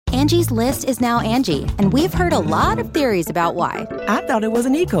Angie's List is now Angie, and we've heard a lot of theories about why. I thought it was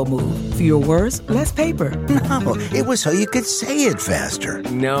an eco move. Fewer words, less paper. No, it was so you could say it faster.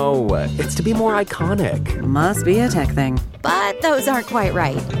 No, it's to be more iconic. Must be a tech thing. But those aren't quite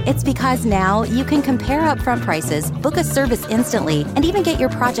right. It's because now you can compare upfront prices, book a service instantly, and even get your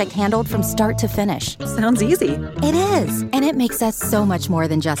project handled from start to finish. Sounds easy. It is, and it makes us so much more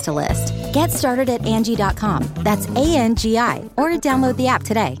than just a list. Get started at Angie.com. That's ANGI, or download the app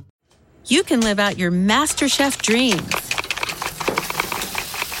today. You can live out your MasterChef dreams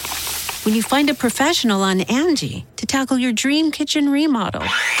when you find a professional on Angie to tackle your dream kitchen remodel.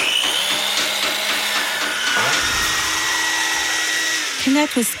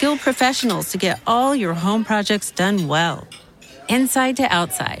 Connect with skilled professionals to get all your home projects done well. Inside to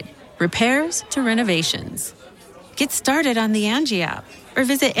outside, repairs to renovations. Get started on the Angie app or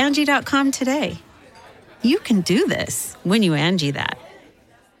visit Angie.com today. You can do this when you Angie that.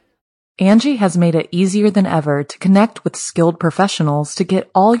 Angie has made it easier than ever to connect with skilled professionals to get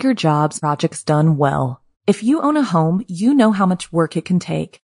all your jobs projects done well. If you own a home, you know how much work it can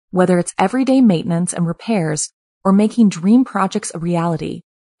take, whether it's everyday maintenance and repairs or making dream projects a reality.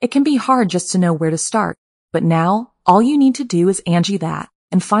 It can be hard just to know where to start, but now all you need to do is Angie that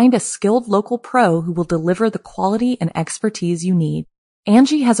and find a skilled local pro who will deliver the quality and expertise you need.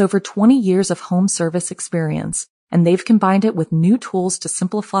 Angie has over 20 years of home service experience, and they've combined it with new tools to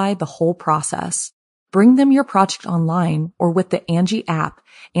simplify the whole process. Bring them your project online or with the Angie app,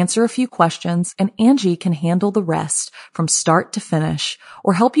 answer a few questions, and Angie can handle the rest from start to finish,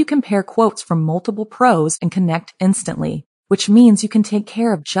 or help you compare quotes from multiple pros and connect instantly, which means you can take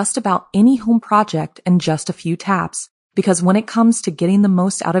care of just about any home project in just a few taps. Because when it comes to getting the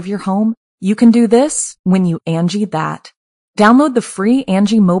most out of your home, you can do this when you Angie that. Download the free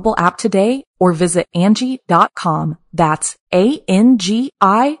Angie mobile app today or visit Angie.com. That's ANGI.com.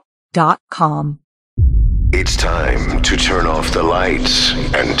 It's time to turn off the lights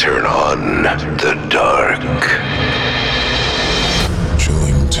and turn on the dark.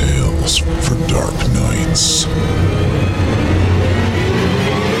 Chilling tales for dark nights.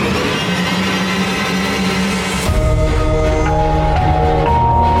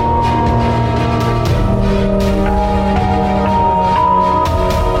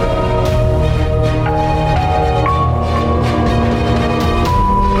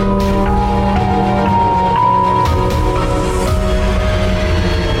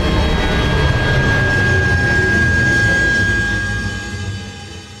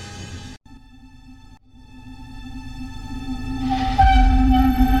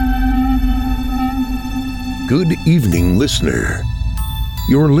 Good evening, listener.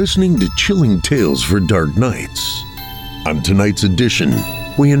 You're listening to Chilling Tales for Dark Nights. On tonight's edition,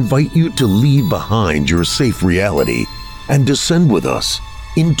 we invite you to leave behind your safe reality and descend with us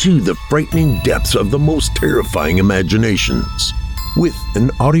into the frightening depths of the most terrifying imaginations with an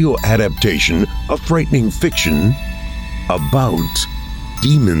audio adaptation of frightening fiction about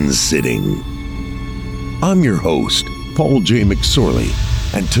demon sitting. I'm your host, Paul J. McSorley,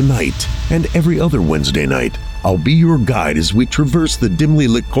 and tonight and every other Wednesday night, I'll be your guide as we traverse the dimly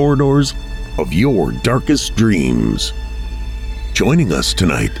lit corridors of your darkest dreams. Joining us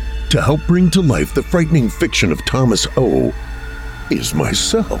tonight to help bring to life the frightening fiction of Thomas O. is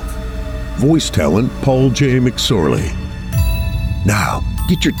myself, voice talent Paul J. McSorley. Now,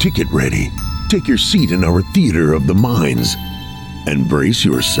 get your ticket ready, take your seat in our theater of the minds, and brace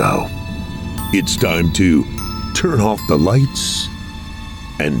yourself. It's time to turn off the lights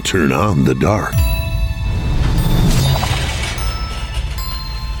and turn on the dark.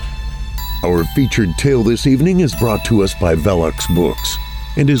 Our featured tale this evening is brought to us by Velux Books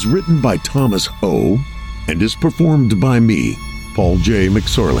and is written by Thomas O. and is performed by me, Paul J.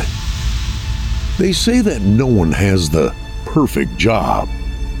 McSorley. They say that no one has the perfect job.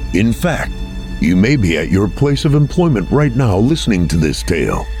 In fact, you may be at your place of employment right now listening to this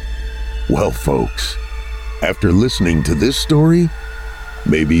tale. Well, folks, after listening to this story,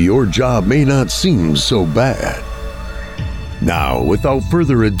 maybe your job may not seem so bad. Now, without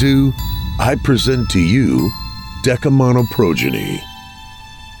further ado, I present to you Decamonoprogeny.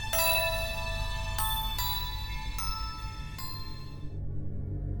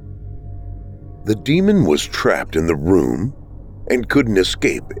 The demon was trapped in the room and couldn't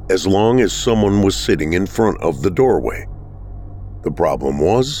escape as long as someone was sitting in front of the doorway. The problem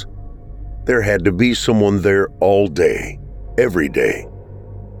was, there had to be someone there all day, every day.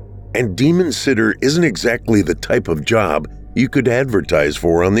 And demon sitter isn't exactly the type of job you could advertise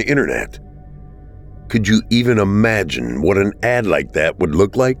for on the internet. Could you even imagine what an ad like that would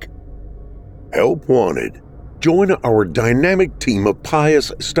look like? Help wanted. join our dynamic team of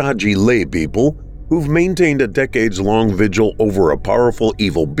pious, stodgy lay people who've maintained a decades-long vigil over a powerful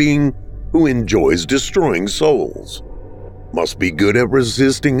evil being who enjoys destroying souls. Must be good at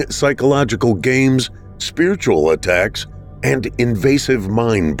resisting psychological games, spiritual attacks, and invasive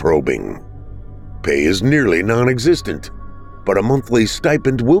mind probing. Pay is nearly non-existent, but a monthly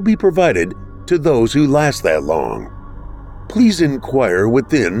stipend will be provided to those who last that long. Please inquire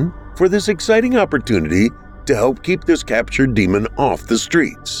within for this exciting opportunity to help keep this captured demon off the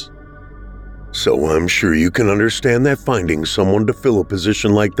streets. So I'm sure you can understand that finding someone to fill a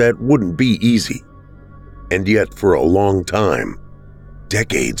position like that wouldn't be easy. And yet for a long time,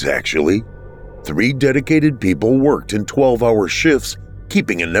 decades actually, 3 dedicated people worked in 12-hour shifts,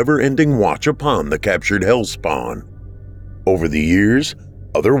 keeping a never-ending watch upon the captured hellspawn. Over the years,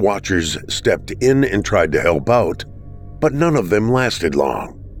 other watchers stepped in and tried to help out, but none of them lasted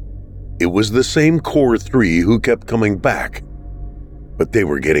long. It was the same core 3 who kept coming back. But they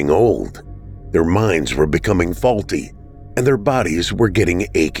were getting old. Their minds were becoming faulty, and their bodies were getting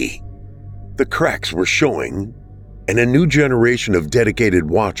achy. The cracks were showing, and a new generation of dedicated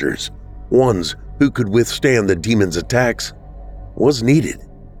watchers, ones who could withstand the demon's attacks, was needed.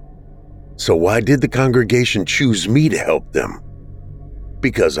 So why did the congregation choose me to help them?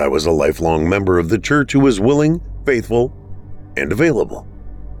 Because I was a lifelong member of the church who was willing, faithful, and available.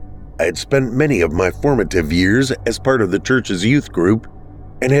 I had spent many of my formative years as part of the church's youth group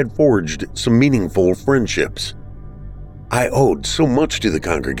and had forged some meaningful friendships. I owed so much to the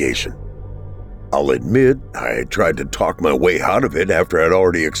congregation. I'll admit, I tried to talk my way out of it after I'd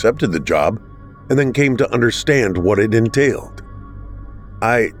already accepted the job and then came to understand what it entailed.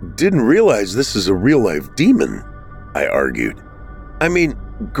 I didn't realize this is a real-life demon, I argued. I mean,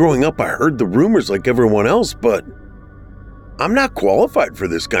 growing up I heard the rumors like everyone else, but I'm not qualified for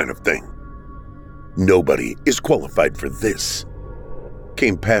this kind of thing. Nobody is qualified for this,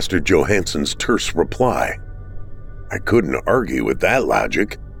 came Pastor Johansson's terse reply. I couldn't argue with that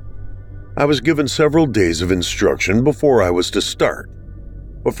logic. I was given several days of instruction before I was to start,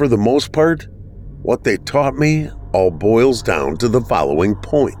 but for the most part, what they taught me all boils down to the following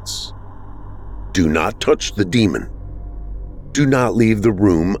points. Do not touch the demon. Do not leave the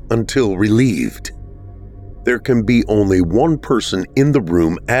room until relieved. There can be only one person in the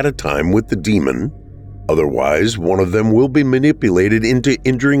room at a time with the demon, otherwise one of them will be manipulated into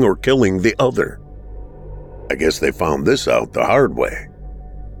injuring or killing the other. I guess they found this out the hard way.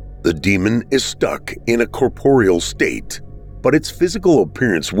 The demon is stuck in a corporeal state, but its physical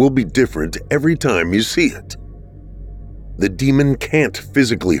appearance will be different every time you see it. The demon can't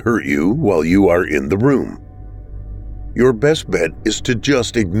physically hurt you while you are in the room. Your best bet is to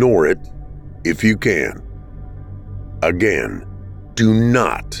just ignore it if you can. Again, do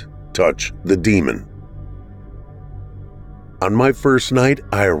not touch the demon. On my first night,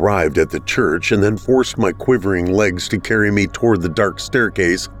 I arrived at the church and then forced my quivering legs to carry me toward the dark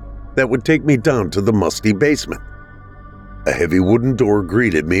staircase that would take me down to the musty basement. A heavy wooden door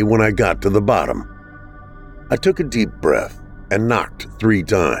greeted me when I got to the bottom. I took a deep breath and knocked 3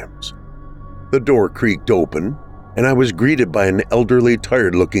 times. The door creaked open, and I was greeted by an elderly,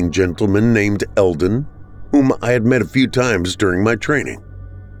 tired-looking gentleman named Eldon, whom I had met a few times during my training.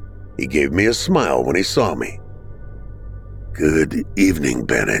 He gave me a smile when he saw me. "Good evening,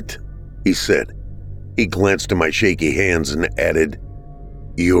 Bennett," he said. He glanced at my shaky hands and added,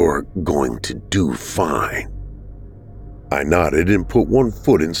 "You're going to do fine." I nodded and put one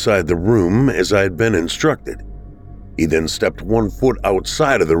foot inside the room as I had been instructed. He then stepped 1 foot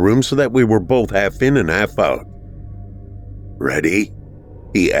outside of the room so that we were both half in and half out. "Ready?"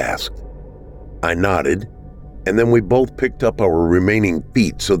 he asked. I nodded, and then we both picked up our remaining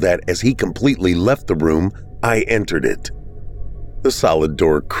feet so that as he completely left the room, I entered it. The solid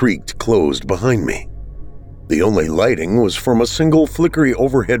door creaked closed behind me. The only lighting was from a single flickery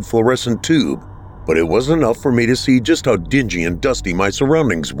overhead fluorescent tube, but it was enough for me to see just how dingy and dusty my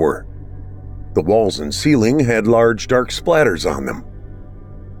surroundings were. The walls and ceiling had large dark splatters on them.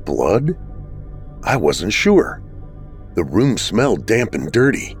 Blood? I wasn't sure. The room smelled damp and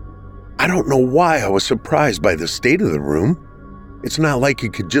dirty. I don't know why I was surprised by the state of the room. It's not like you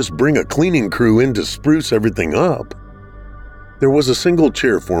could just bring a cleaning crew in to spruce everything up. There was a single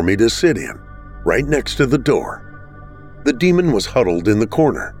chair for me to sit in, right next to the door. The demon was huddled in the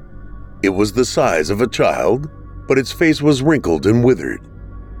corner. It was the size of a child, but its face was wrinkled and withered.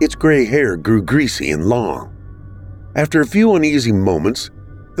 Its gray hair grew greasy and long. After a few uneasy moments,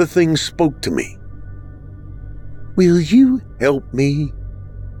 the thing spoke to me. "Will you help me?"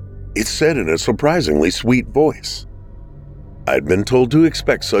 It said in a surprisingly sweet voice. I'd been told to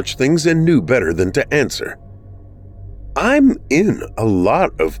expect such things and knew better than to answer. I'm in a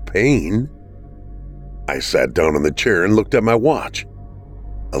lot of pain. I sat down in the chair and looked at my watch.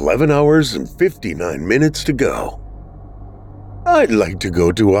 11 hours and 59 minutes to go. I'd like to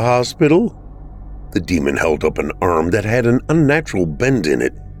go to a hospital. The demon held up an arm that had an unnatural bend in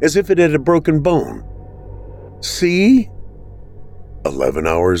it, as if it had a broken bone. See? 11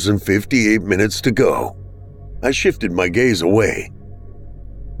 hours and 58 minutes to go. I shifted my gaze away.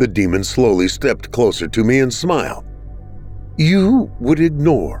 The demon slowly stepped closer to me and smiled. You would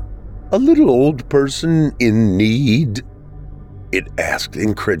ignore a little old person in need? It asked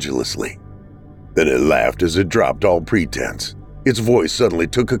incredulously. Then it laughed as it dropped all pretense. Its voice suddenly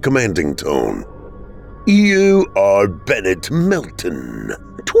took a commanding tone. You are Bennett Melton,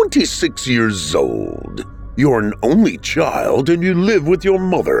 26 years old. You're an only child and you live with your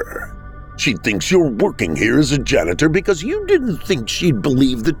mother. She thinks you're working here as a janitor because you didn't think she'd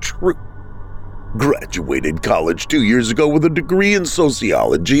believe the truth. Graduated college 2 years ago with a degree in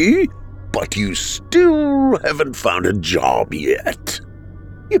sociology, but you still haven't found a job yet.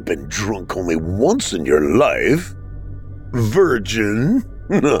 You've been drunk only once in your life. Virgin,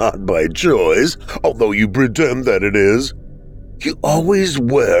 not by choice, although you pretend that it is. You always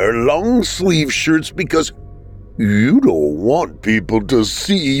wear long-sleeve shirts because you don't want people to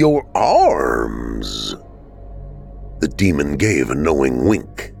see your arms. The demon gave a knowing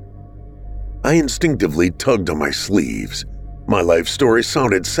wink. I instinctively tugged on my sleeves. My life story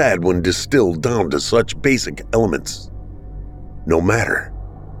sounded sad when distilled down to such basic elements. No matter,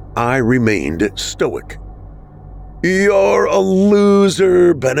 I remained stoic. You're a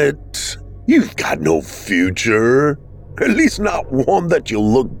loser, Bennett. You've got no future. At least not one that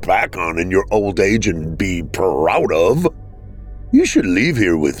you'll look back on in your old age and be proud of. You should leave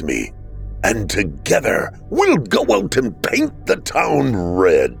here with me, and together we'll go out and paint the town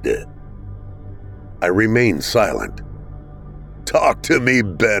red. I remained silent. Talk to me,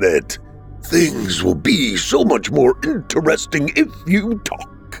 Bennett. Things will be so much more interesting if you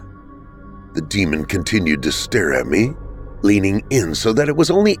talk. The demon continued to stare at me, leaning in so that it was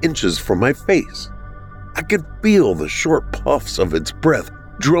only inches from my face. I could feel the short puffs of its breath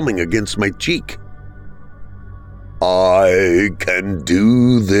drumming against my cheek. I can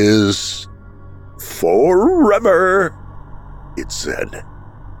do this forever, it said.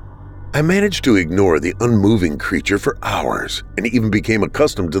 I managed to ignore the unmoving creature for hours and even became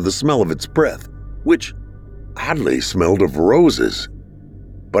accustomed to the smell of its breath, which oddly smelled of roses.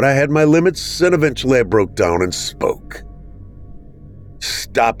 But I had my limits, and eventually I broke down and spoke.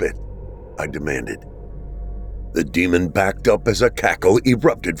 Stop it, I demanded. The demon backed up as a cackle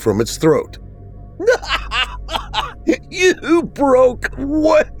erupted from its throat. You broke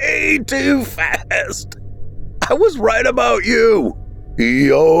way too fast. I was right about you.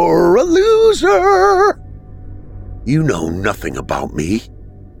 You're a loser. You know nothing about me.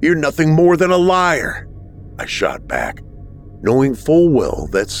 You're nothing more than a liar, I shot back, knowing full well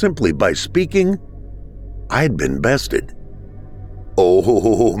that simply by speaking, I'd been bested.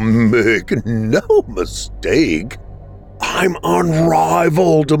 Oh, make no mistake. I'm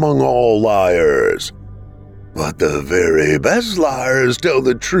unrivaled among all liars. But the very best liars tell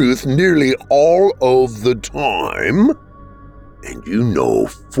the truth nearly all of the time. And you know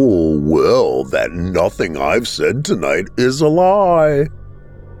full well that nothing I've said tonight is a lie.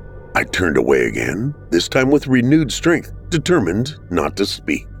 I turned away again, this time with renewed strength, determined not to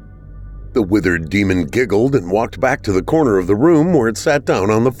speak. The withered demon giggled and walked back to the corner of the room where it sat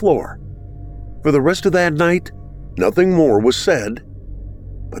down on the floor. For the rest of that night, nothing more was said,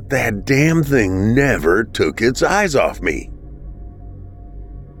 but that damn thing never took its eyes off me.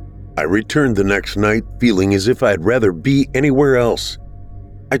 I returned the next night feeling as if I'd rather be anywhere else.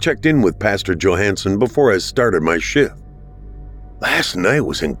 I checked in with Pastor Johansson before I started my shift. Last night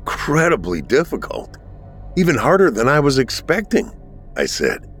was incredibly difficult, even harder than I was expecting, I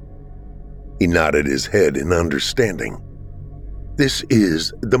said. He nodded his head in understanding. This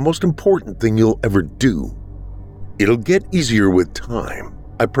is the most important thing you'll ever do. It'll get easier with time,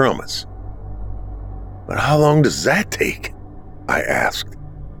 I promise. But how long does that take? I asked.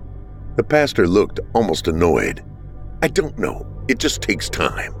 The pastor looked almost annoyed. I don't know. It just takes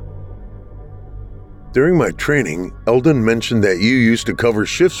time. During my training, Eldon mentioned that you used to cover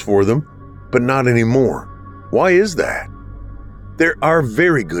shifts for them, but not anymore. Why is that? There are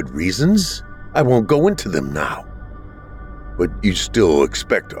very good reasons. I won't go into them now. But you still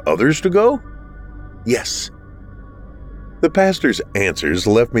expect others to go? Yes. The pastor's answers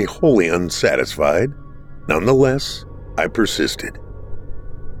left me wholly unsatisfied. Nonetheless, I persisted.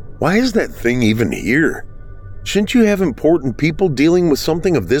 Why is that thing even here? Shouldn't you have important people dealing with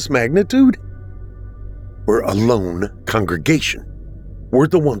something of this magnitude? We're a lone congregation. We're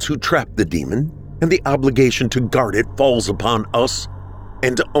the ones who trapped the demon, and the obligation to guard it falls upon us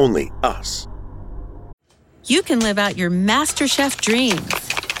and only us. You can live out your MasterChef dreams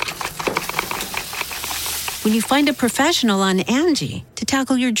when you find a professional on Angie to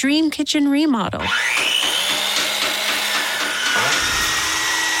tackle your dream kitchen remodel.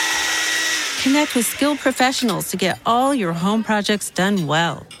 Connect with skilled professionals to get all your home projects done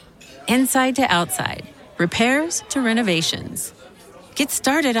well. Inside to outside, repairs to renovations. Get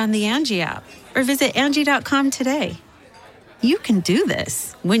started on the Angie app or visit Angie.com today. You can do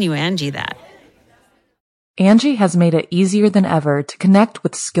this when you Angie that. Angie has made it easier than ever to connect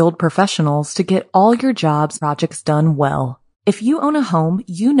with skilled professionals to get all your jobs projects done well. If you own a home,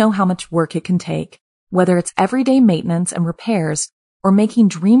 you know how much work it can take, whether it's everyday maintenance and repairs or making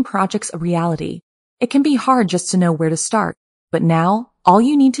dream projects a reality. It can be hard just to know where to start, but now all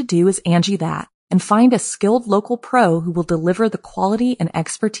you need to do is Angie that and find a skilled local pro who will deliver the quality and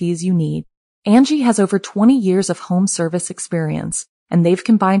expertise you need. Angie has over 20 years of home service experience, and they've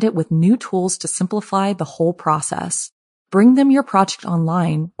combined it with new tools to simplify the whole process. Bring them your project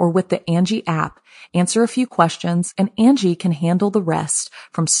online or with the Angie app, answer a few questions, and Angie can handle the rest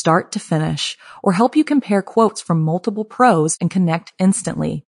from start to finish, or help you compare quotes from multiple pros and connect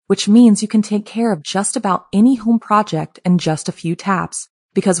instantly, which means you can take care of just about any home project in just a few taps.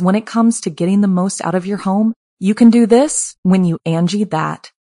 Because when it comes to getting the most out of your home, you can do this when you Angie that.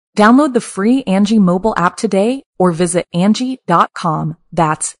 Download the free Angie mobile app today or visit Angie.com.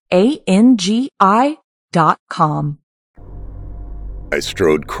 That's ANGI.com. I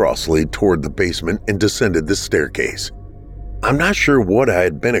strode crossly toward the basement and descended the staircase. I'm not sure what I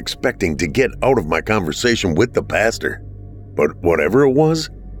had been expecting to get out of my conversation with the pastor, but whatever it was,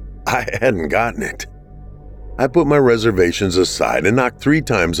 I hadn't gotten it. I put my reservations aside and knocked 3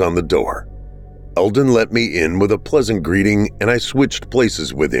 times on the door. Eldon let me in with a pleasant greeting, and I switched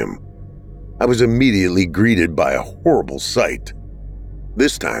places with him. I was immediately greeted by a horrible sight.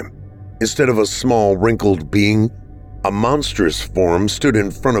 This time, instead of a small, wrinkled being, a monstrous form stood in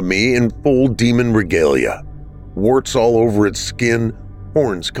front of me in full demon regalia. Warts all over its skin,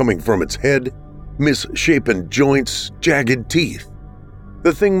 horns coming from its head, misshapen joints, jagged teeth.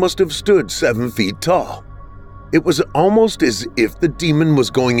 The thing must have stood 7 feet tall. It was almost as if the demon was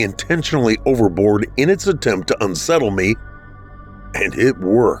going intentionally overboard in its attempt to unsettle me, and it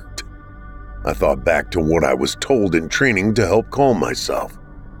worked. I thought back to what I was told in training to help calm myself.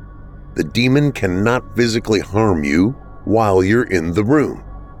 The demon cannot physically harm you while you're in the room.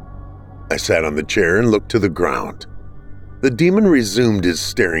 I sat on the chair and looked to the ground. The demon resumed his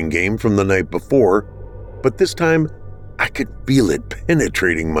staring game from the night before, but this time I could feel it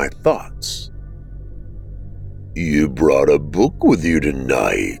penetrating my thoughts. You brought a book with you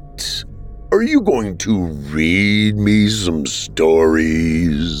tonight. Are you going to read me some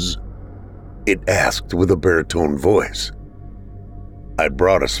stories? It asked with a baritone voice. I'd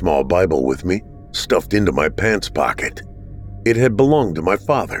brought a small Bible with me, stuffed into my pants pocket. It had belonged to my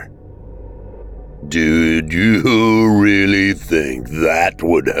father. Did you really think that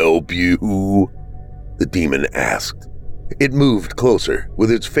would help you? The demon asked. It moved closer,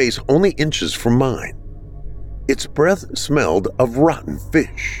 with its face only inches from mine. Its breath smelled of rotten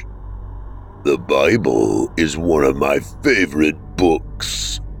fish. The Bible is one of my favorite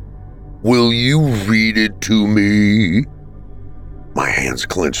books. Will you read it to me? My hands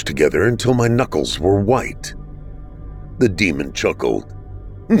clenched together until my knuckles were white. The demon chuckled.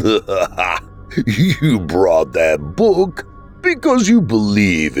 You brought that book because you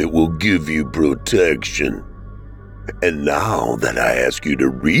believe it will give you protection. And now that I ask you to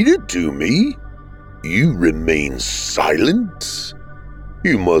read it to me, you remain silent?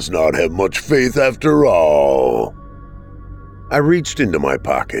 You must not have much faith after all. I reached into my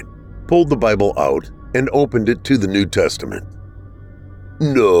pocket, pulled the Bible out, and opened it to the New Testament.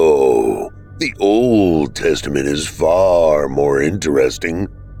 No, the Old Testament is far more interesting.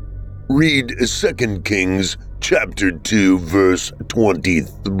 Read 2 Kings chapter 2, verse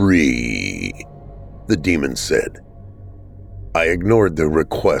 23, the demon said. I ignored the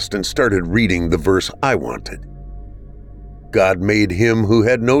request and started reading the verse I wanted. God made him who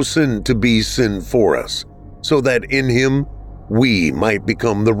had no sin to be sin for us, so that in him we might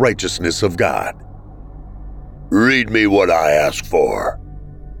become the righteousness of God. Read me what I ask for,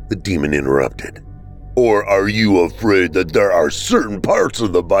 the demon interrupted. Or are you afraid that there are certain parts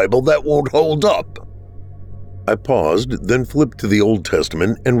of the Bible that won't hold up? I paused, then flipped to the Old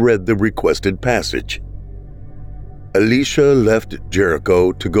Testament and read the requested passage. Elisha left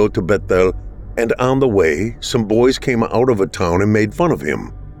Jericho to go to Bethel, and on the way, some boys came out of a town and made fun of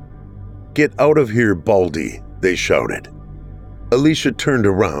him. "Get out of here, Baldy," they shouted. Alicia turned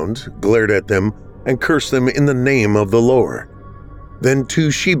around, glared at them, and cursed them in the name of the Lord. Then 2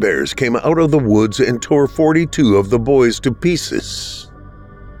 she-bears came out of the woods and tore 42 of the boys to pieces.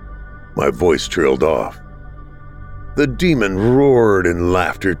 My voice trailed off. The demon roared in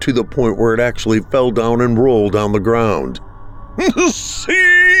laughter to the point where it actually fell down and rolled on the ground.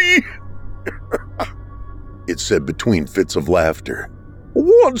 "See?" it said between fits of laughter.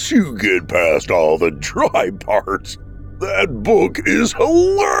 "Once you get past all the dry parts, that book is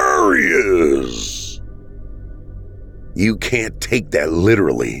hilarious." "You can't take that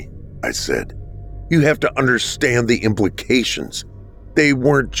literally," I said. "You have to understand the implications. They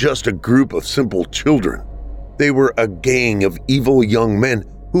weren't just a group of simple children. They were a gang of evil young men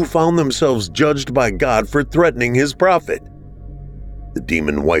who found themselves judged by God for threatening his prophet." The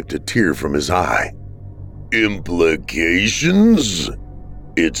demon wiped a tear from his eye. "Implications?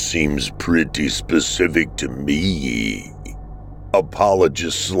 It seems pretty specific to me.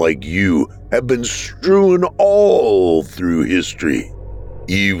 Apologists like you have been strewn all through history.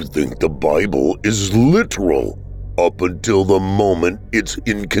 You think the Bible is literal up until the moment it's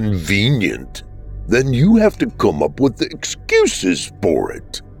inconvenient. Then you have to come up with the excuses for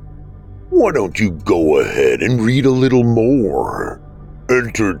it. Why don't you go ahead and read a little more?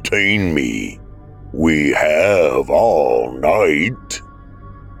 Entertain me. We have all night."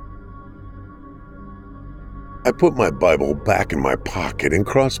 I put my Bible back in my pocket and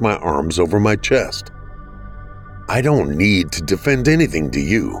crossed my arms over my chest. "I don't need to defend anything to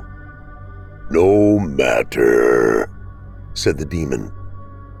you." "No matter," said the demon.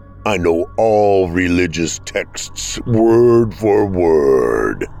 "I know all religious texts word for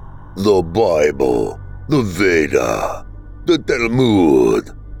word. The Bible, the Veda, the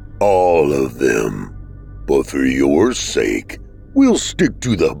Talmud, all of them. But for your sake, we'll stick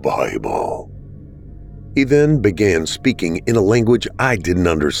to the Bible." He then began speaking in a language I didn't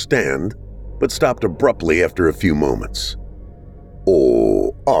understand, but stopped abruptly after a few moments.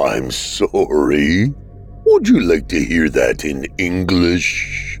 "Oh, I'm sorry. Would you like to hear that in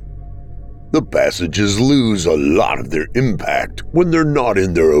English?" The passages lose a lot of their impact when they're not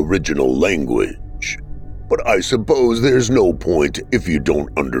in their original language, but I suppose there's no point if you don't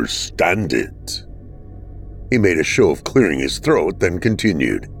understand it. He made a show of clearing his throat, then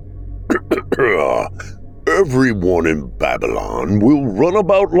continued. "Everyone in Babylon will run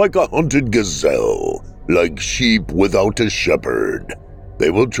about like a hunted gazelle, like sheep without a shepherd. They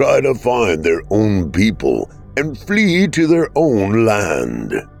will try to find their own people and flee to their own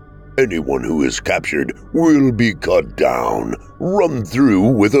land. Anyone who is captured will be cut down, run through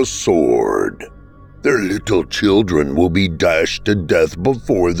with a sword. Their little children will be dashed to death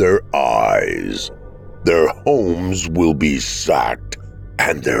before their eyes. Their homes will be sacked,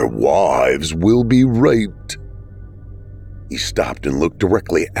 and their wives will be raped." He stopped and looked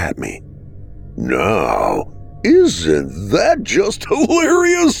directly at me. "Now, isn't that just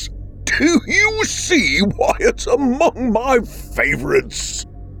hilarious? Do you see why it's among my favorites?"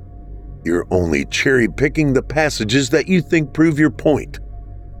 "You're only cherry-picking the passages that you think prove your point."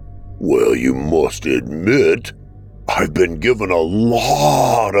 "Well, you must admit, I've been given a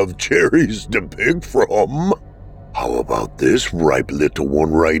lot of cherries to pick from. How about this ripe little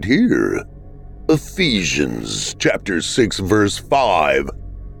one right here? Ephesians chapter 6, verse 5.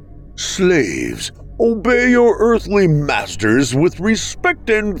 Slaves, obey your earthly masters with respect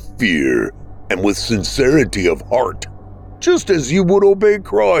and fear, and with sincerity of heart, just as you would obey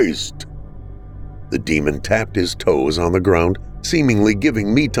Christ." The demon tapped his toes on the ground, seemingly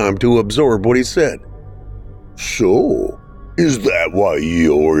giving me time to absorb what he said. "So, is that why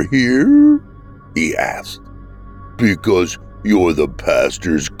you're here?" he asked. "Because you're the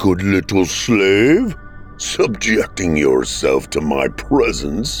pastor's good little slave, subjecting yourself to my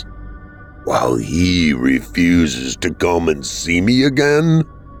presence, while he refuses to come and see me again?"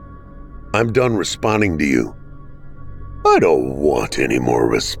 "I'm done responding to you." "I don't want any more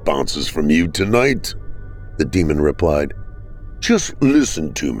responses from you tonight," the demon replied. "Just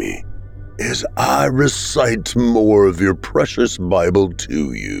listen to me as I recite more of your precious Bible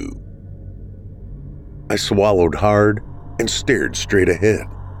to you." I swallowed hard and stared straight ahead.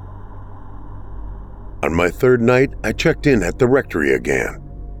 On my third night, I checked in at the rectory again.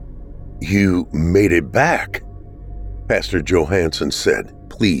 "You made it back," Pastor Johansson said,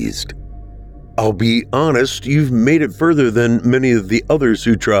 pleased. "I'll be honest, you've made it further than many of the others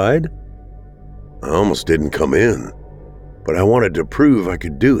who tried." I almost didn't come in, but I wanted to prove I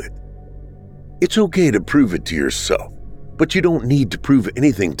could do it. It's okay to prove it to yourself, but you don't need to prove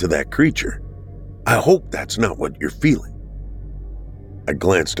anything to that creature. I hope that's not what you're feeling. I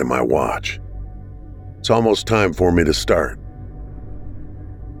glanced at my watch. It's almost time for me to start.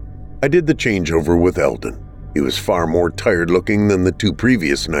 I did the changeover with Eldon. He was far more tired-looking than the 2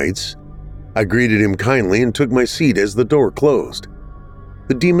 previous nights. I greeted him kindly and took my seat as the door closed.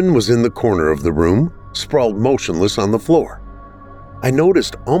 The demon was in the corner of the room, sprawled motionless on the floor. I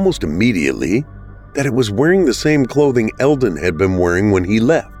noticed almost immediately that it was wearing the same clothing Eldon had been wearing when he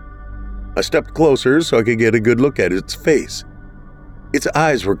left. I stepped closer so I could get a good look at its face. Its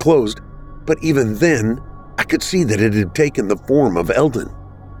eyes were closed, but even then, I could see that it had taken the form of Eldon.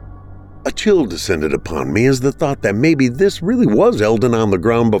 A chill descended upon me as the thought that maybe this really was Eldon on the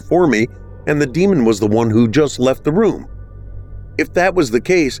ground before me and the demon was the one who just left the room. If that was the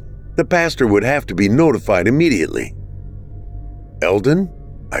case, the pastor would have to be notified immediately. "Eldon,"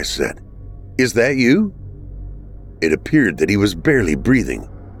 I said, "is that you?" It appeared that he was barely breathing.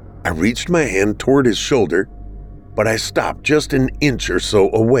 I reached my hand toward his shoulder, but I stopped just an inch or so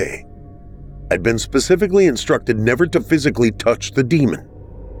away. I'd been specifically instructed never to physically touch the demon.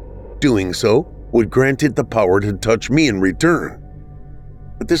 Doing so would grant it the power to touch me in return.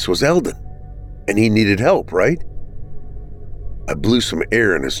 But this was Eldon, and he needed help, right? I blew some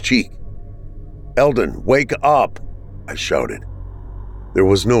air in his cheek. "Eldon, wake up!" I shouted. There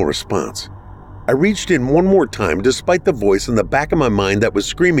was no response. I reached in one more time despite the voice in the back of my mind that was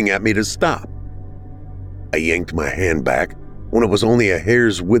screaming at me to stop. I yanked my hand back when it was only a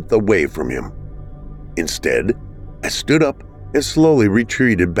hair's width away from him. Instead, I stood up and slowly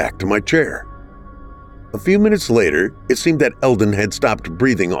retreated back to my chair. A few minutes later, it seemed that Eldon had stopped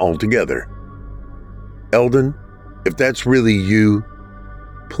breathing altogether. "Eldon, if that's really you,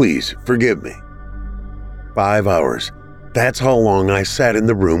 please forgive me." 5 hours. That's how long I sat in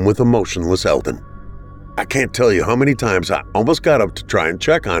the room with a motionless Eldon. I can't tell you how many times I almost got up to try and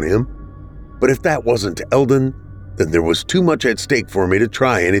check on him, but if that wasn't Eldon, then there was too much at stake for me to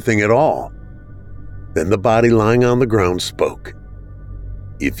try anything at all. Then the body lying on the ground spoke.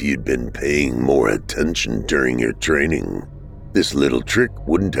 "If you'd been paying more attention during your training, this little trick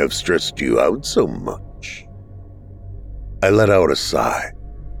wouldn't have stressed you out so much." I let out a sigh.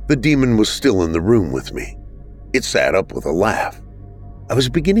 The demon was still in the room with me. It sat up with a laugh. I was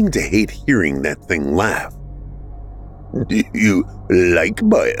beginning to hate hearing that thing laugh. "Do you like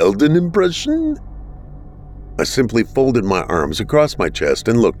my Eldon impression?" I simply folded my arms across my chest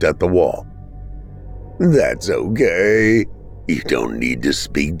and looked at the wall. "That's okay. You don't need to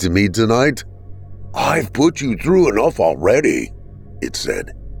speak to me tonight. I've put you through enough already," it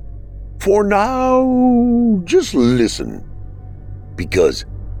said. "For now, just listen, because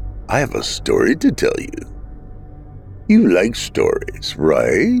I have a story to tell you. You like stories,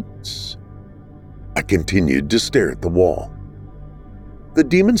 right?" I continued to stare at the wall. The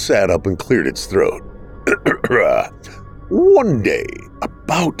demon sat up and cleared its throat. "One day,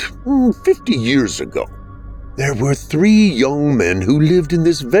 about 50 years ago, there were 3 young men who lived in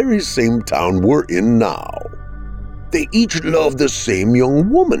this very same town we're in now. They each loved the same young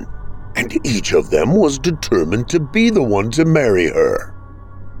woman, and each of them was determined to be the one to marry her.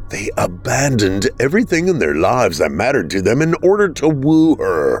 They abandoned everything in their lives that mattered to them in order to woo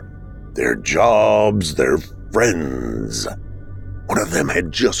her. Their jobs, their friends. One of them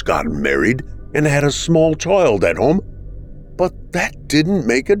had just gotten married and had a small child at home, but that didn't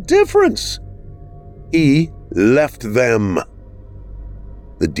make a difference. He left them."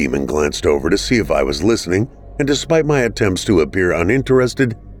 The demon glanced over to see if I was listening, and despite my attempts to appear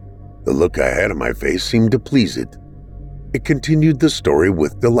uninterested, the look I had on my face seemed to please it. It continued the story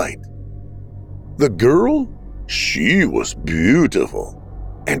with delight. "The girl? She was beautiful.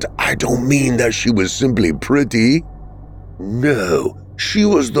 And I don't mean that she was simply pretty. No, she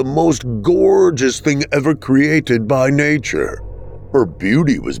was the most gorgeous thing ever created by nature. Her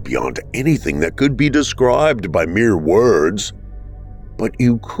beauty was beyond anything that could be described by mere words. But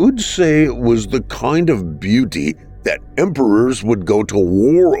you could say it was the kind of beauty that emperors would go to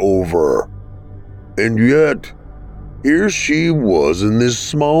war over. And yet, here she was in this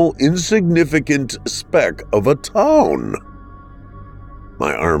small, insignificant speck of a town."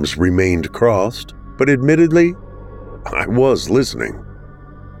 My arms remained crossed, but admittedly, I was listening.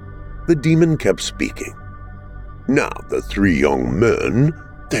 The demon kept speaking. "Now, the 3 young men,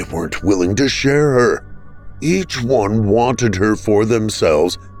 they weren't willing to share her. Each one wanted her for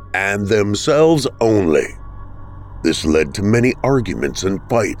themselves and themselves only. This led to many arguments and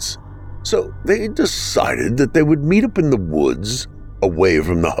fights, so they decided that they would meet up in the woods, away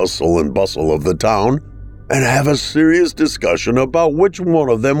from the hustle and bustle of the town, and have a serious discussion about which one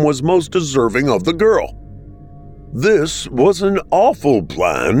of them was most deserving of the girl. This was an awful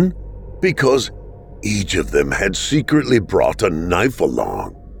plan, because Each of them had secretly brought a knife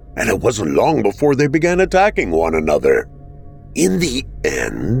along, and it wasn't long before they began attacking one another. In the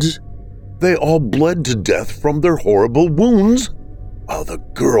end, they all bled to death from their horrible wounds, while the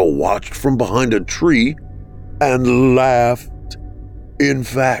girl watched from behind a tree and laughed. In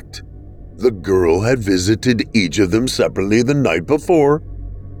fact, the girl had visited each of them separately the night before,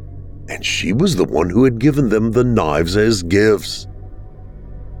 and she was the one who had given them the knives as gifts.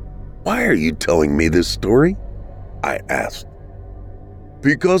 "Why are you telling me this story?" I asked.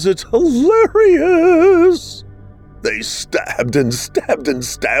 "Because it's hilarious. They stabbed and stabbed and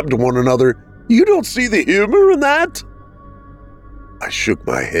stabbed one another. You don't see the humor in that?" I shook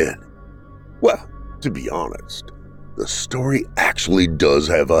my head. Well, to be honest, the story actually does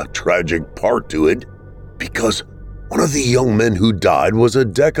have a tragic part to it, because one of the young men who died was a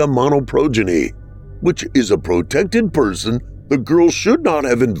decamonoprogeny, which is a protected person the girl should not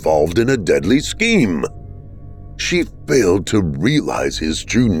have involved in a deadly scheme. She failed to realize his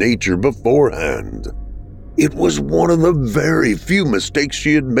true nature beforehand. It was one of the very few mistakes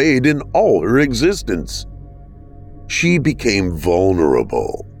she had made in all her existence. She became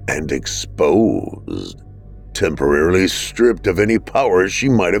vulnerable and exposed, temporarily stripped of any power she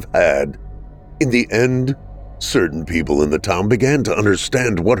might have had. In the end, certain people in the town began to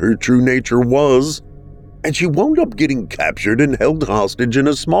understand what her true nature was, and she wound up getting captured and held hostage in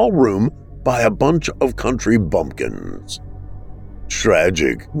a small room by a bunch of country bumpkins.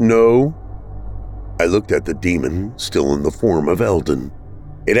 Tragic, no? I looked at the demon, still in the form of Eldon.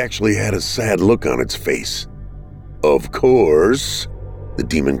 It actually had a sad look on its face. "Of course," the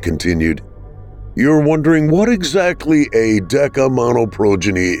demon continued, "you're wondering what exactly a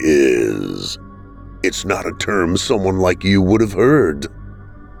decamonoprogeny is. It's not a term someone like you would have heard."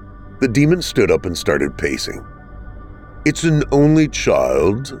 The demon stood up and started pacing. "It's an only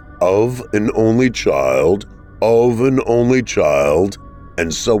child, of an only child, of an only child,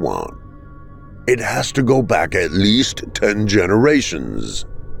 and so on. It has to go back at least 10 generations.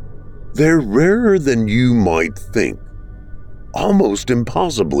 They're rarer than you might think. Almost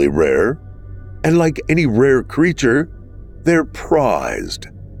impossibly rare. And like any rare creature, they're prized,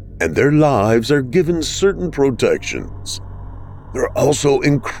 and their lives are given certain protections. They're also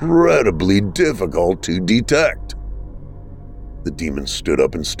incredibly difficult to detect." The demon stood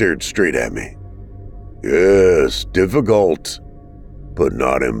up and stared straight at me. "Yes, difficult, but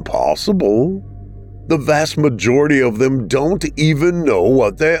not impossible. The vast majority of them don't even know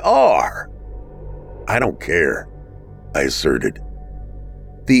what they are." "I don't care," I asserted.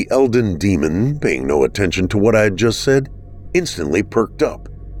 The Eldon demon, paying no attention to what I had just said, instantly perked up.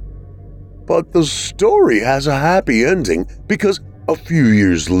 "But the story has a happy ending, because a few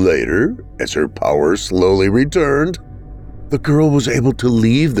years later, as her power slowly returned, the girl was able to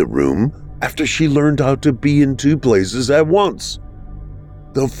leave the room after she learned how to be in 2 places at once.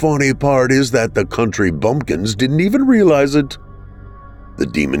 The funny part is that the country bumpkins didn't even realize it." The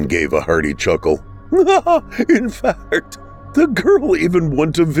demon gave a hearty chuckle. "In fact, the girl even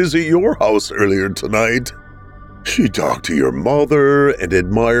went to visit your house earlier tonight. She talked to your mother and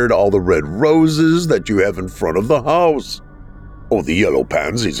admired all the red roses that you have in front of the house. Oh, the yellow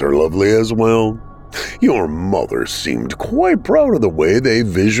pansies are lovely as well. Your mother seemed quite proud of the way they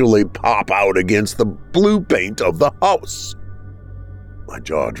visually pop out against the blue paint of the house." My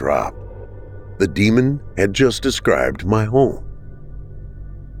jaw dropped. The demon had just described my home.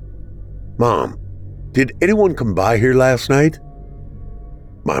 "Mom, did anyone come by here last night?"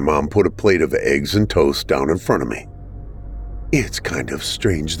 My mom put a plate of eggs and toast down in front of me. "It's kind of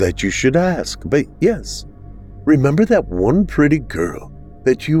strange that you should ask, but yes. Remember that one pretty girl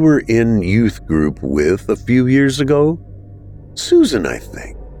that you were in youth group with a few years ago? Susan, I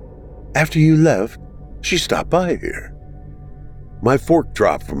think. After you left, she stopped by here." My fork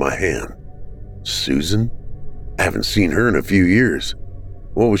dropped from my hand. "Susan? I haven't seen her in a few years.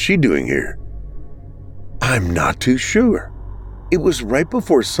 What was she doing here?" "I'm not too sure. It was right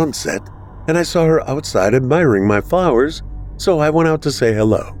before sunset, and I saw her outside admiring my flowers, so I went out to say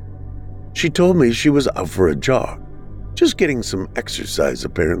hello. She told me she was out for a jog, just getting some exercise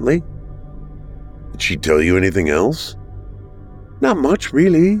apparently." "Did she tell you anything else?" "Not much,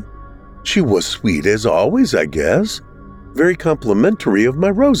 really. She was sweet as always, I guess. Very complimentary of my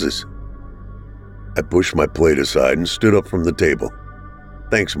roses." I pushed my plate aside and stood up from the table.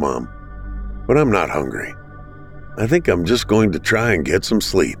 "Thanks, Mom, but I'm not hungry. I think I'm just going to try and get some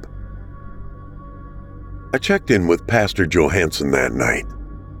sleep." I checked in with Pastor Johansson that night.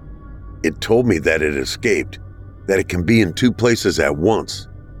 "It told me that it escaped, that it can be in 2 places at once,"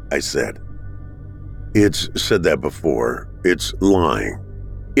 I said. "It's said that before. It's lying.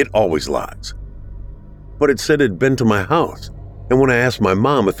 It always lies. but it said it'd been to my house. And when I asked my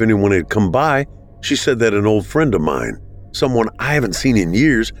mom if anyone had come by, she said that an old friend of mine, someone I haven't seen in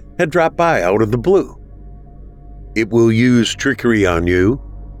years, had dropped by out of the blue. It will use trickery on you.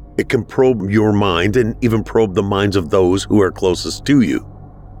 It can probe your mind and even probe the minds of those who are closest to you.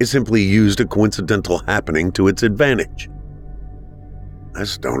 It simply used a coincidental happening to its advantage. I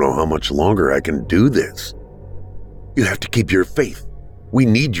just don't know how much longer I can do this. You have to keep your faith. We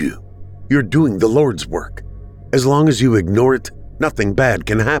need you. You're doing the Lord's work. As long as you ignore it, nothing bad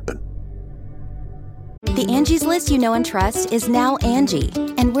can happen. The Angie's List you know and trust is now Angie,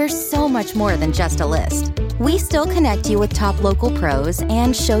 and we're so much more than just a list. We still connect you with top local pros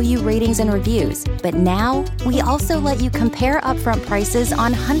and show you ratings and reviews, but now we also let you compare upfront prices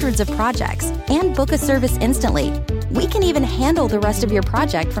on hundreds of projects and book a service instantly. We can even handle the rest of your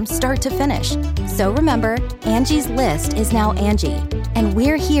project from start to finish. So remember, Angie's List is now Angie, and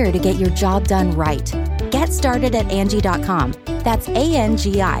we're here to get your job done right. Get started at Angie.com. That's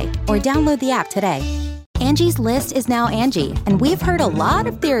ANGI, or download the app today. Angie's List is now Angie, and we've heard a lot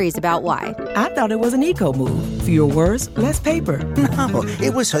of theories about why. I thought it was an eco move. Fewer words, less paper. No,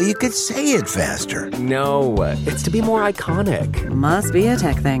 it was so you could say it faster. No, it's to be more iconic. Must be a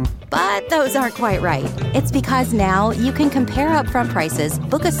tech thing. But those aren't quite right. It's because now you can compare upfront prices,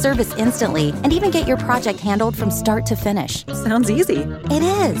 book a service instantly, and even get your project handled from start to finish. Sounds easy. It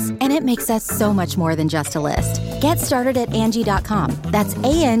is, and it makes us so much more than just a list. Get started at Angie.com. That's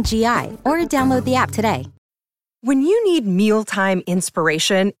ANGI, or download the app today. When you need mealtime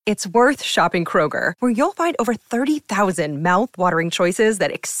inspiration, it's worth shopping Kroger, where you'll find over 30,000 mouth-watering choices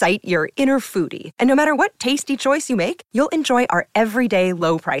that excite your inner foodie. And no matter what tasty choice you make, you'll enjoy our everyday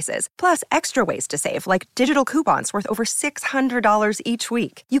low prices, plus extra ways to save, like digital coupons worth over $600 each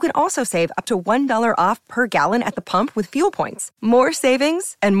week. You can also save up to $1 off per gallon at the pump with fuel points. More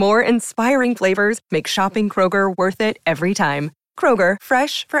savings and more inspiring flavors make shopping Kroger worth it every time. Kroger,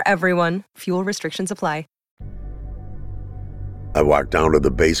 fresh for everyone. Fuel restrictions apply. I walked down to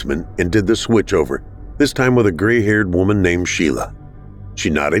the basement and did the switchover, this time with a gray-haired woman named Sheila. She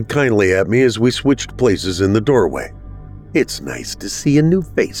nodded kindly at me as we switched places in the doorway. It's nice to see a new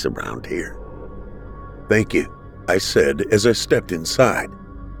face around here. Thank you, I said as I stepped inside.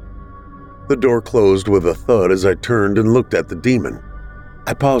 The door closed with a thud as I turned and looked at the demon.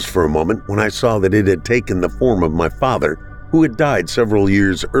 I paused for a moment when I saw that it had taken the form of my father, who had died several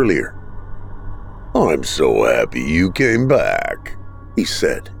years earlier. I'm so happy you came back, he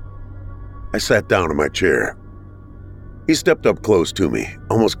said. I sat down in my chair. He stepped up close to me,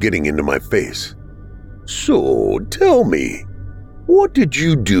 almost getting into my face. So, tell me, what did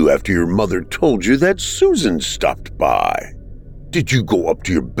you do after your mother told you that Susan stopped by? Did you go up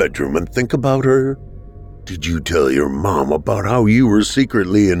to your bedroom and think about her? Did you tell your mom about how you were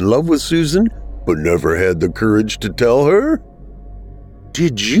secretly in love with Susan, but never had the courage to tell her?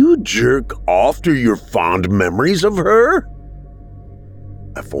 Did you jerk off to your fond memories of her?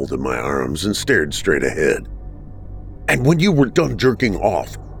 I folded my arms and stared straight ahead. And when you were done jerking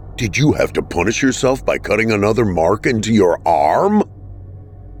off, did you have to punish yourself by cutting another mark into your arm?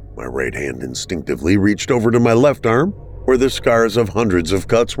 My right hand instinctively reached over to my left arm, where the scars of hundreds of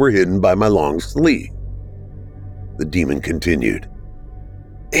cuts were hidden by my long sleeve. The demon continued.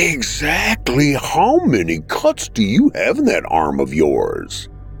 Exactly how many cuts do you have in that arm of yours?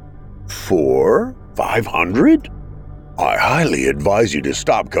 400? 500? I highly advise you to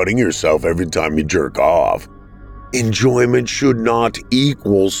stop cutting yourself every time you jerk off. Enjoyment should not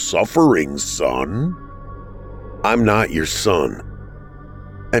equal suffering, son. I'm not your son.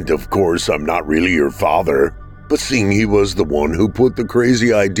 And of course, I'm not really your father, but seeing he was the one who put the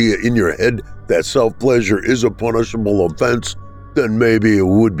crazy idea in your head that self-pleasure is a punishable offense, then maybe it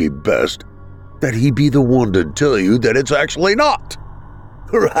would be best that he be the one to tell you that it's actually not.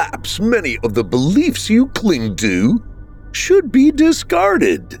 Perhaps many of the beliefs you cling to should be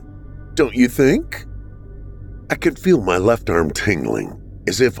discarded, don't you think? I could feel my left arm tingling,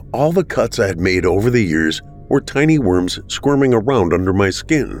 as if all the cuts I had made over the years were tiny worms squirming around under my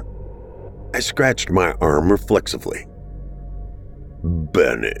skin. I scratched my arm reflexively.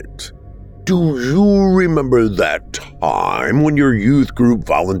 Bennett, do you remember that time when your youth group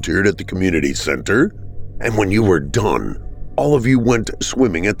volunteered at the community center? And when you were done, all of you went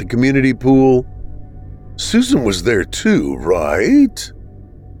swimming at the community pool? Susan was there too, right?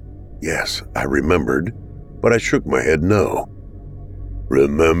 Yes, I remembered, but I shook my head no.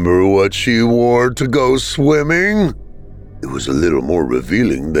 Remember what she wore to go swimming? It was a little more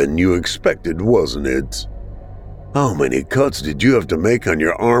revealing than you expected, wasn't it? How many cuts did you have to make on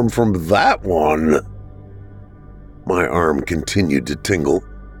your arm from that one? My arm continued to tingle,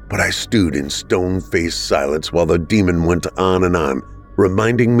 But I stewed in stone-faced silence while the demon went on and on,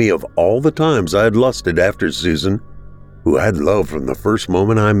 reminding me of all the times I had lusted after Susan, who I had loved from the first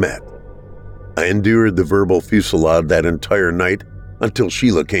moment I met. I endured the verbal fusillade that entire night until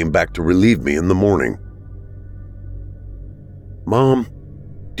Sheila came back to relieve me in the morning. "Mom,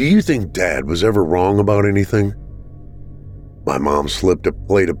 do you think Dad was ever wrong about anything?" My mom slipped a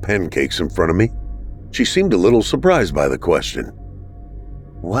plate of pancakes in front of me. She seemed a little surprised by the question.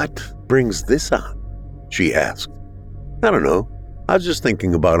 "What brings this on?" she asked. "I don't know. I was just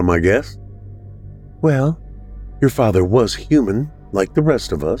thinking about him, I guess." "Well, your father was human, like the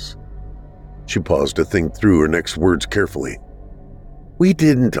rest of us." She paused to think through her next words carefully. "We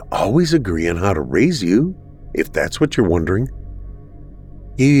didn't always agree on how to raise you, if that's what you're wondering.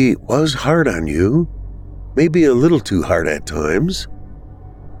 He was hard on you, maybe a little too hard at times."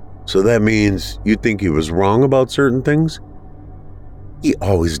 "So that means you think he was wrong about certain things?" "He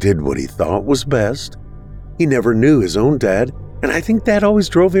always did what he thought was best. He never knew his own dad, and I think that always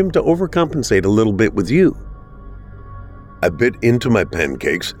drove him to overcompensate a little bit with you." I bit into my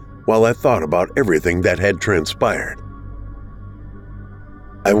pancakes while I thought about everything that had transpired.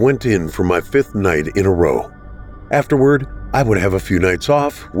 I went in for my 5th night in a row. Afterward, I would have a few nights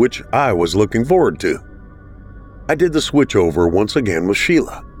off, which I was looking forward to. I did the switch over once again with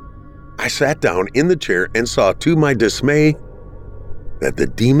Sheila. I sat down in the chair and saw, to my dismay, that the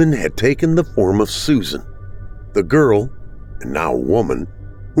demon had taken the form of Susan, the girl, and now woman,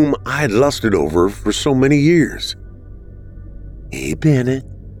 whom I had lusted over for so many years. "Hey, Bennett,"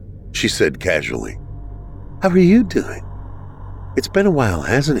 she said casually. "How are you doing? It's been a while,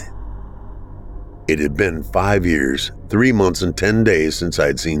 hasn't it?" It had been 5 years, 3 months, and 10 days since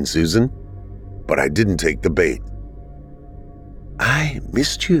I'd seen Susan, but I didn't take the bait. "I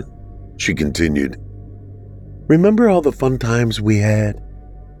missed you," she continued. "Remember all the fun times we had?"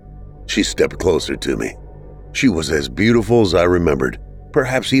 She stepped closer to me. She was as beautiful as I remembered,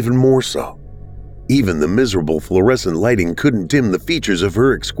 perhaps even more so. Even the miserable fluorescent lighting couldn't dim the features of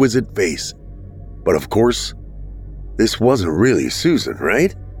her exquisite face. But of course, this wasn't really Susan,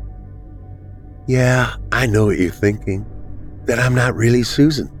 right? "Yeah, I know what you're thinking, that I'm not really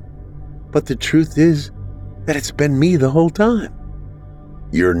Susan. But the truth is that it's been me the whole time."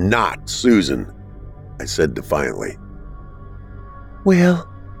 "You're not Susan," I said defiantly. "Well,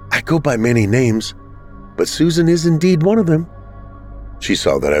 I go by many names, but Susan is indeed one of them." She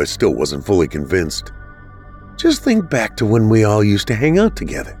saw that I still wasn't fully convinced. "Just think back to when we all used to hang out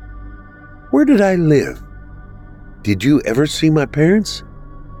together. Where did I live? Did you ever see my parents?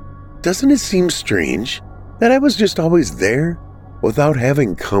 Doesn't it seem strange that I was just always there without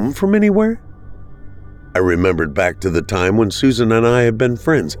having come from anywhere?" I remembered back to the time when Susan and I had been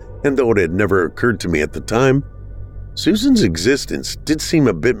friends, and though it had never occurred to me at the time, Susan's existence did seem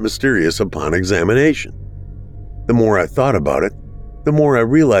a bit mysterious upon examination. The more I thought about it, the more I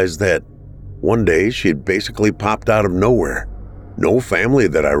realized that one day she had basically popped out of nowhere. No family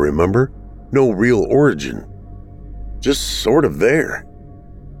that I remember, no real origin. Just sort of there.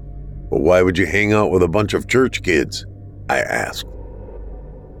 "But why would you hang out with a bunch of church kids?" I asked.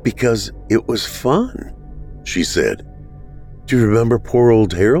 "Because it was fun," she said. "Do you remember poor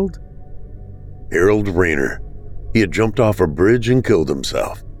old Harold?" Harold Rayner. He had jumped off a bridge and killed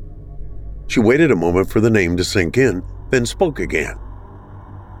himself. She waited a moment for the name to sink in, then spoke again.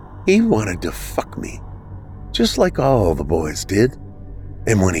 "He wanted to fuck me, just like all the boys did.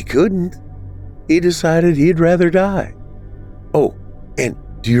 And when he couldn't, he decided he'd rather die. Oh, and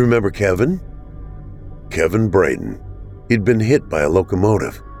do you remember Kevin?" Kevin Brighton. He'd been hit by a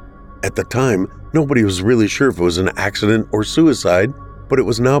locomotive. At the time, nobody was really sure if it was an accident or suicide, but it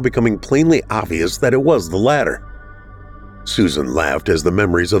was now becoming plainly obvious that it was the latter. Susan laughed as the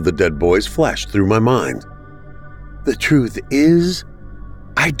memories of the dead boys flashed through my mind. "The truth is,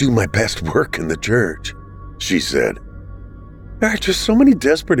 I do my best work in the church," she said. "There are just so many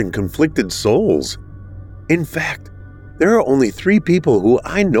desperate and conflicted souls. In fact, there are only 3 people who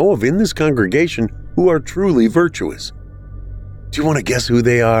I know of in this congregation who are truly virtuous. Do you want to guess who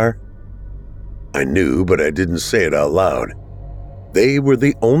they are?" I knew, but I didn't say it out loud. They were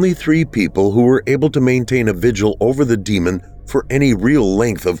the only 3 people who were able to maintain a vigil over the demon for any real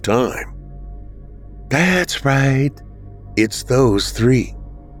length of time. "That's right. It's those 3,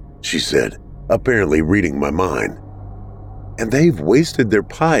 she said, apparently reading my mind. "And they've wasted their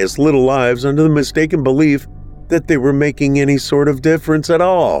pious little lives under the mistaken belief that they were making any sort of difference at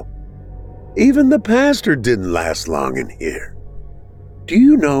all. Even the pastor didn't last long in here. Do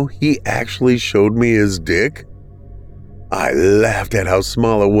you know he actually showed me his dick? I laughed at how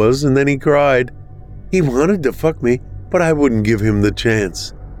small it was, and then he cried. He wanted to fuck me, but I wouldn't give him the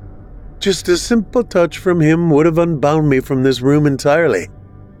chance. Just a simple touch from him would have unbound me from this room entirely,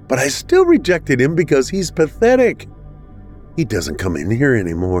 but I still rejected him because he's pathetic. He doesn't come in here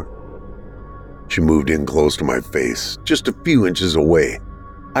anymore. She moved in close to my face, just a few inches away.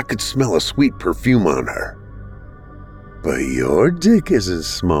 I could smell a sweet perfume on her. But your dick isn't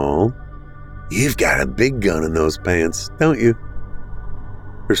small. You've got a big gun in those pants, don't you?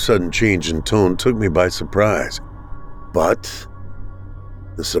 Her sudden change in tone took me by surprise, but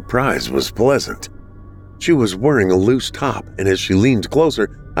the surprise was pleasant. She was wearing a loose top, and as she leaned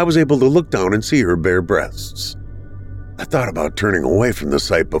closer, I was able to look down and see her bare breasts. I thought about turning away from the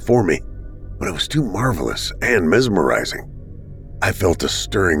sight before me, but it was too marvelous and mesmerizing. I felt a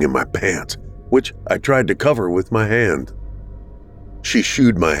stirring in my pants, which I tried to cover with my hand. She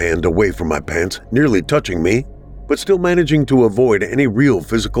shooed my hand away from my pants, nearly touching me, but still managing to avoid any real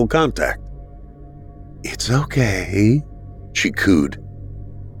physical contact. "It's okay," she cooed.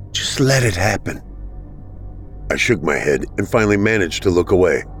 "Just let it happen." I shook my head and finally managed to look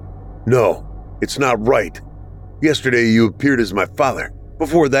away. "No, it's not right. Yesterday you appeared as my father.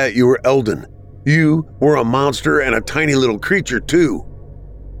 Before that you were Eldon. You were a monster and a tiny little creature too.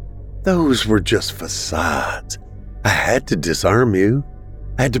 Those were just facades. I had to disarm you.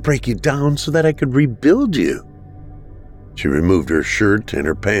 I had to break you down so that I could rebuild you." She removed her shirt and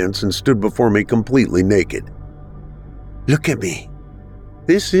her pants and stood before me completely naked. "Look at me.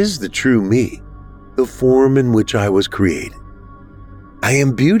 This is the true me, the form in which I was created. I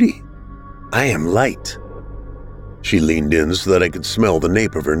am beauty. I am light." She leaned in so that I could smell the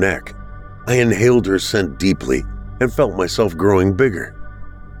nape of her neck. I inhaled her scent deeply and felt myself growing bigger.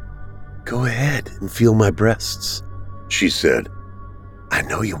 "Go ahead and feel my breasts," she said. "I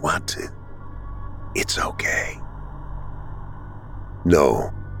know you want to. It's okay." No,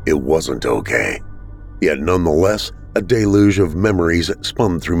 it wasn't okay. Yet nonetheless, a deluge of memories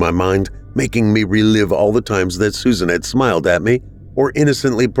spun through my mind, making me relive all the times that Susan had smiled at me, or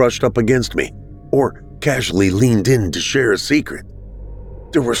innocently brushed up against me, or casually leaned in to share a secret.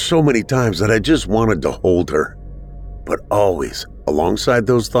 There were so many times that I just wanted to hold her. But always, alongside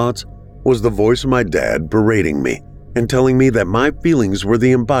those thoughts, was the voice of my dad berating me and telling me that my feelings were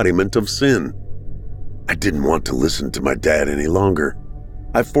the embodiment of sin. I didn't want to listen to my dad any longer.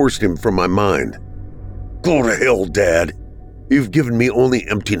 I forced him from my mind. "Go to hell, Dad. You've given me only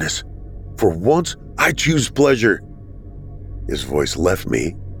emptiness. For once, I choose pleasure." His voice left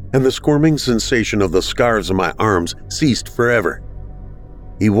me, and the squirming sensation of the scars on my arms ceased forever.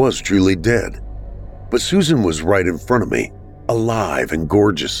 He was truly dead. But Susan was right in front of me, alive and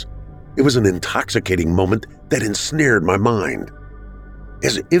gorgeous. It was an intoxicating moment that ensnared my mind.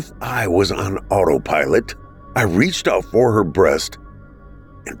 As if I was on autopilot, I reached out for her breast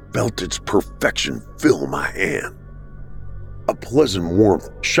and felt its perfection fill my hand. A pleasant warmth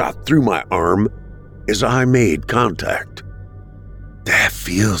shot through my arm as I made contact. "That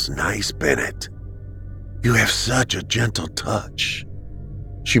feels nice, Bennett. You have such a gentle touch."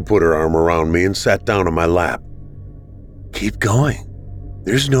 She put her arm around me and sat down on my lap. "Keep going.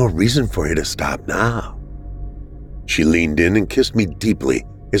 There's no reason for you to stop now." She leaned in and kissed me deeply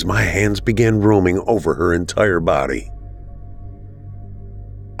as my hands began roaming over her entire body.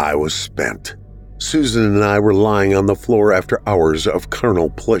 I was spent. Susan and I were lying on the floor after hours of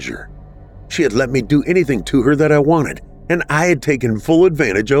carnal pleasure. She had let me do anything to her that I wanted, and I had taken full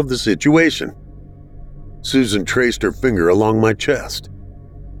advantage of the situation. Susan traced her finger along my chest.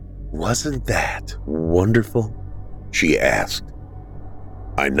 "Wasn't that wonderful?" she asked.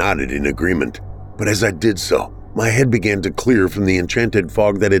 I nodded in agreement, but as I did so, my head began to clear from the enchanted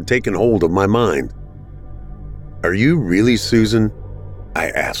fog that had taken hold of my mind. "Are you really Susan?" I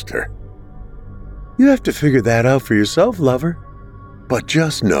asked her. "You have to figure that out for yourself, lover. But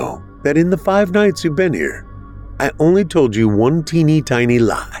just know that in the 5 nights you've been here, I only told you one teeny tiny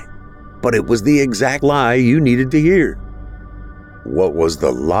lie, but it was the exact lie you needed to hear." "What was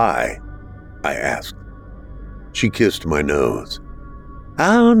the lie?" I asked. She kissed my nose.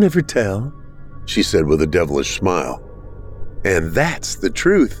 "I'll never tell," she said with a devilish smile. "And that's the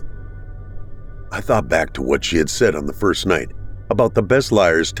truth." I thought back to what she had said on the first night about the best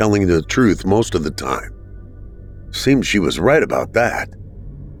liars telling the truth most of the time. Seemed she was right about that.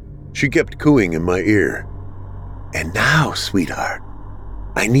 She kept cooing in my ear. "And now, sweetheart,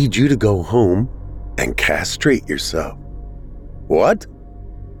 I need you to go home and castrate yourself." "What?"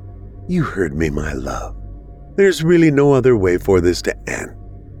 "You heard me, my love. There's really no other way for this to end.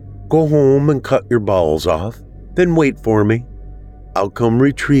 Go home and cut your balls off, then wait for me. I'll come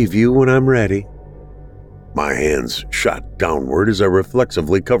retrieve you when I'm ready." My hands shot downward as I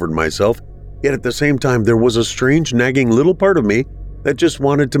reflexively covered myself, yet at the same time there was a strange nagging little part of me that just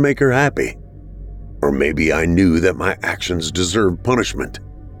wanted to make her happy. Or maybe I knew that my actions deserved punishment.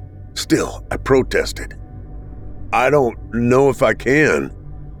 Still, I protested. I don't know if I can.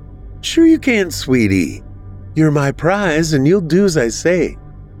 Sure you can, sweetie. You're my prize and you'll do as I say.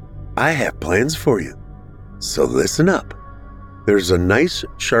 I have plans for you. So listen up. There's a nice,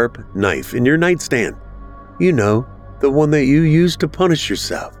 sharp knife in your nightstand. You know, the one that you use to punish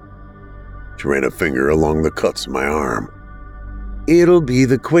yourself. She ran a finger along the cuts of my arm. It'll be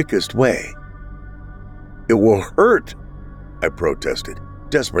the quickest way. It will hurt, I protested,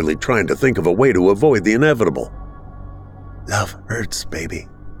 desperately trying to think of a way to avoid the inevitable. Love hurts, baby,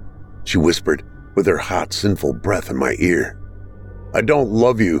 she whispered with her hot, sinful breath in my ear. I don't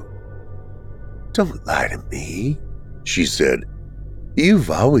love you. Don't lie to me, she said.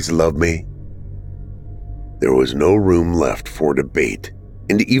 You've always loved me. There was no room left for debate,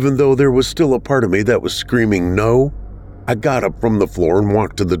 and even though there was still a part of me that was screaming no, I got up from the floor and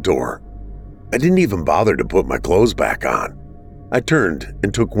walked to the door. I didn't even bother to put my clothes back on. I turned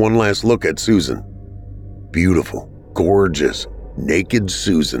and took one last look at Susan. Beautiful, gorgeous, naked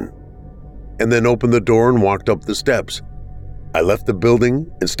Susan. And then opened the door and walked up the steps. I left the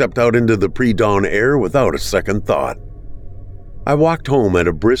building and stepped out into the pre-dawn air without a second thought. I walked home at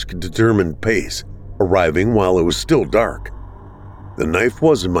a brisk, determined pace, arriving while it was still dark. The knife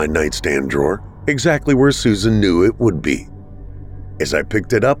was in my nightstand drawer, exactly where Susan knew it would be. As I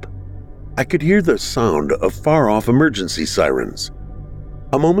picked it up, I could hear the sound of far-off emergency sirens.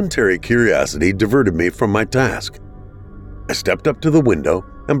 A momentary curiosity diverted me from my task. I stepped up to the window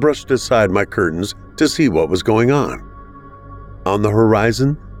and brushed aside my curtains to see what was going on. On the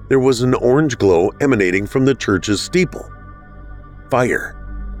horizon, there was an orange glow emanating from the church's steeple. Fire.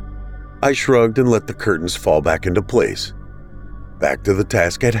 I shrugged and let the curtains fall back into place. Back to the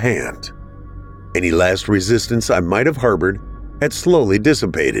task at hand. Any last resistance I might have harbored had slowly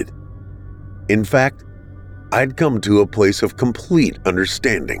dissipated. In fact, I'd come to a place of complete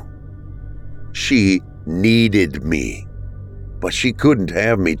understanding. She needed me, but she couldn't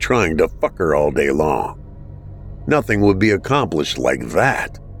have me trying to fuck her all day long. Nothing would be accomplished like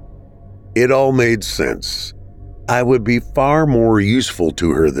that. It all made sense. I would be far more useful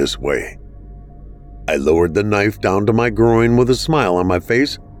to her this way. I lowered the knife down to my groin with a smile on my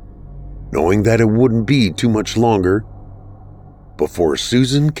face, knowing that it wouldn't be too much longer before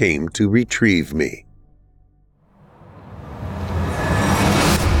Susan came to retrieve me.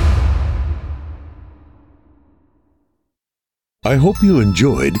 I hope you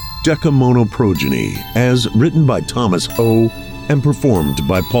enjoyed Decamonoprogeny, as written by Thomas O. and performed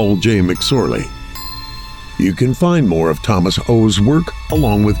by Paul J. McSorley. You can find more of Thomas O.'s work,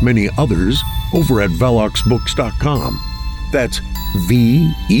 along with many others, over at veloxbooks.com. That's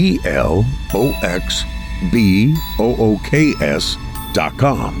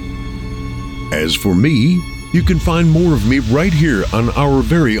VELOXBOOKS.com. As for me, you can find more of me right here on our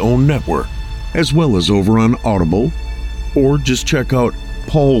very own network, as well as over on Audible, or just check out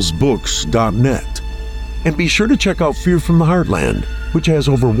paulsbooks.net. And be sure to check out Fear from the Heartland, which has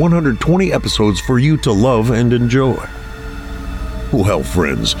over 120 episodes for you to love and enjoy. Well,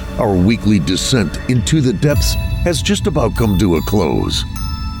 friends, our weekly descent into the depths has just about come to a close.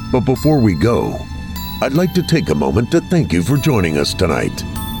 But before we go, I'd like to take a moment to thank you for joining us tonight,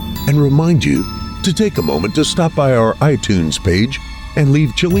 and remind you to take a moment to stop by our iTunes page and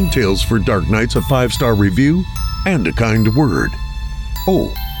leave Chilling Tales for Dark Nights a 5-star review and a kind word.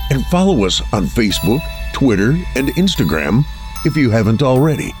 Oh, and follow us on Facebook, Twitter, and Instagram if you haven't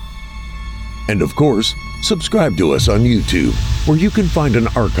already. And of course, subscribe to us on YouTube, where you can find an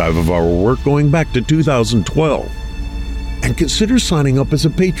archive of our work going back to 2012. And consider signing up as a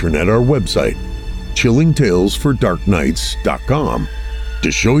patron at our website, chillingtalesfordarknights.com,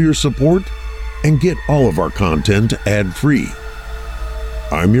 to show your support and get all of our content ad-free.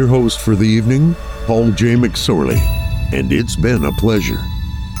 I'm your host for the evening, Paul J. McSorley, and it's been a pleasure.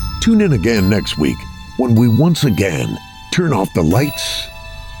 Tune in again next week when we once again turn off the lights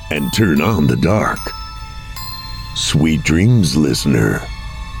and turn on the dark. Sweet dreams, listener.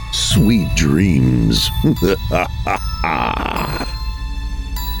 Sweet dreams.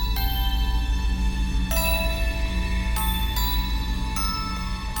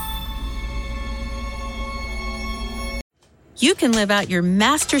 You can live out your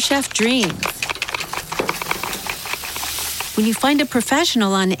MasterChef dreams when you find a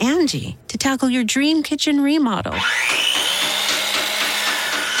professional on Angie to tackle your dream kitchen remodel.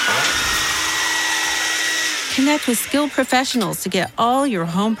 Connect with skilled professionals to get all your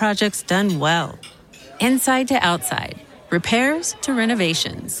home projects done well. Inside to outside, repairs to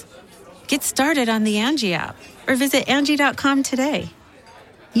renovations. Get started on the Angie app or visit Angie.com today.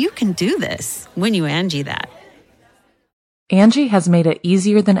 You can do this when you Angie that. Angie has made it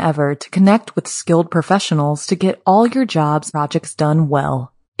easier than ever to connect with skilled professionals to get all your jobs projects done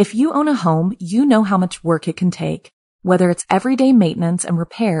well. If you own a home, you know how much work it can take, whether it's everyday maintenance and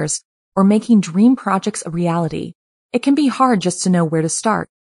repairs or making dream projects a reality. It can be hard just to know where to start,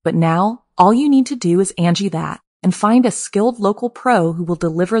 but now all you need to do is Angie that and find a skilled local pro who will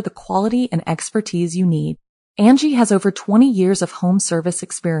deliver the quality and expertise you need. Angie has over 20 years of home service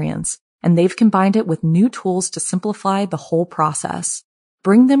experience, and they've combined it with new tools to simplify the whole process.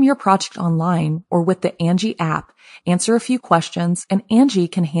 Bring them your project online or with the Angie app, answer a few questions, and Angie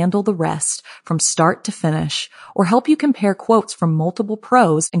can handle the rest from start to finish or help you compare quotes from multiple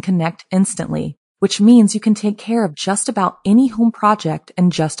pros and connect instantly, which means you can take care of just about any home project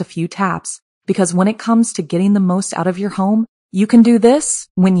in just a few taps. Because when it comes to getting the most out of your home, you can do this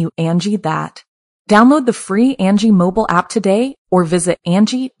when you Angie that. Download the free Angie mobile app today or visit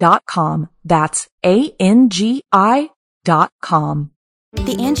Angie.com. That's ANGI.com.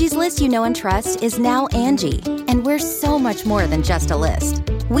 The Angie's List you know and trust is now Angie, and we're so much more than just a list.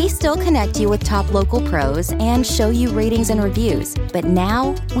 We still connect you with top local pros and show you ratings and reviews, but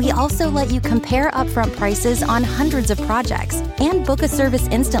now we also let you compare upfront prices on hundreds of projects and book a service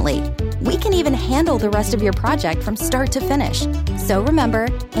instantly. We can even handle the rest of your project from start to finish. So remember,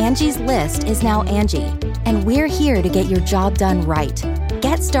 Angie's List is now Angie, and we're here to get your job done right.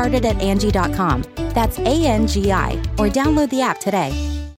 Get started at Angie.com. That's ANGI, or download the app today.